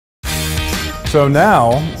So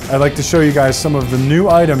now, I'd like to show you guys some of the new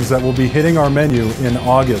items that will be hitting our menu in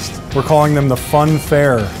August. We're calling them the Fun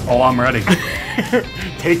Fair. Oh, I'm ready.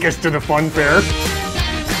 Take us to the fun fair.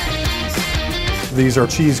 These are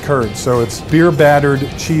cheese curds, so it's beer battered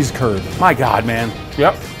cheese curd. My God, man.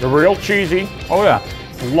 Yep, they're real cheesy, Oh yeah.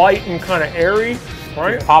 light and kind of airy,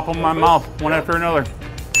 right? Pop them in my mouth, one after another.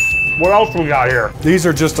 What else we got here? These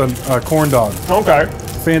are just a corn dog. Okay,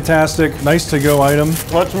 Fantastic, nice to go item.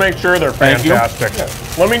 let's make sure they're Thank you.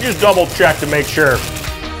 fantastic. Let me just double check to make sure.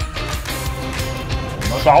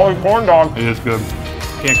 Solid corn dog. It is good.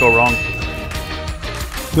 Can't go wrong.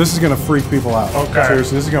 This is gonna freak people out. Okay.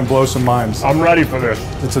 Seriously, this is gonna blow some minds. I'm ready for this.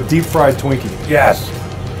 It's a deep fried Twinkie. Yes.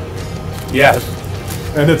 Yes.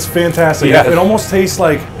 And it's fantastic. Yes. It almost tastes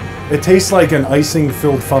like an icing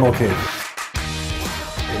filled funnel cake.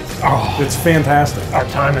 Oh, It's fantastic. our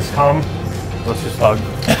time has come. Let's just hug.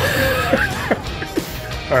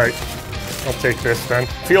 All right, I'll take this then.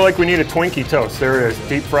 Feel like we need a Twinkie toast. There it is,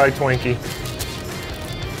 deep fried Twinkie.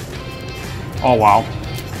 Oh wow.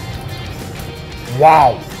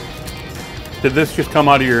 Wow. Did this just come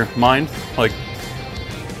out of your mind? Like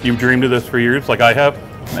you've dreamed of this for years, like I have,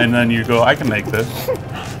 and then you go, I can make this.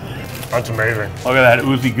 That's amazing. Look at that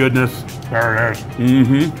oozy goodness. There it is.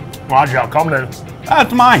 Mm-hmm. Watch out, coming in.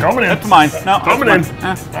 That's mine. Coming in. That's mine. No, Coming that's in.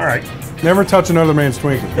 mine. All right. Never touch another man's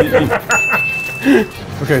Twinkie.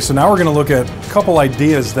 Okay, so now we're gonna look at a couple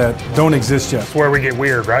ideas that don't exist yet. That's where we get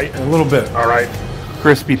weird, right? A little bit. All right.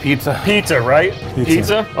 Crispy pizza. Pizza, right?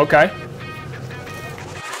 Pizza. Okay.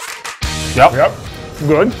 Yep. Yep.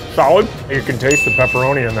 Good. Solid. You can taste the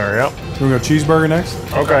pepperoni in there. Yep. We're gonna go cheeseburger next.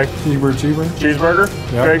 Okay. Cheeseburger.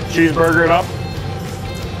 Cheeseburger. Yep. Okay. Cheeseburger it up.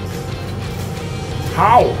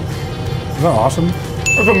 How? Isn't that awesome?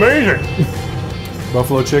 That's amazing.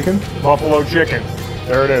 Buffalo chicken. Buffalo chicken.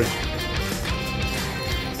 There it is.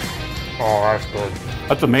 Oh, that's good.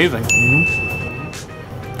 That's amazing.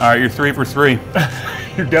 Mm-hmm. All right, you're 3 for 3.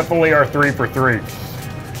 You definitely are 3 for 3.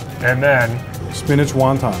 And then, Spinach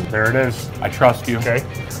wonton. there it is. I trust you. Okay.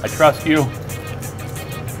 I trust you.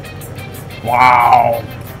 Wow.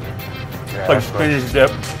 It's Yeah, like that's good. spinach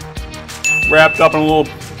dip, wrapped up in a little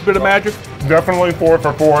bit of magic. Definitely 4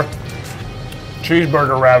 for 4.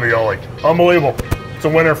 Cheeseburger ravioli. Unbelievable. It's a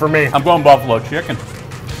winner for me. I'm going buffalo chicken.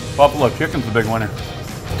 Buffalo chicken's a big winner.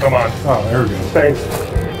 Come on. Oh, there we go. Thanks.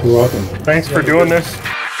 You're welcome. Thanks for doing this.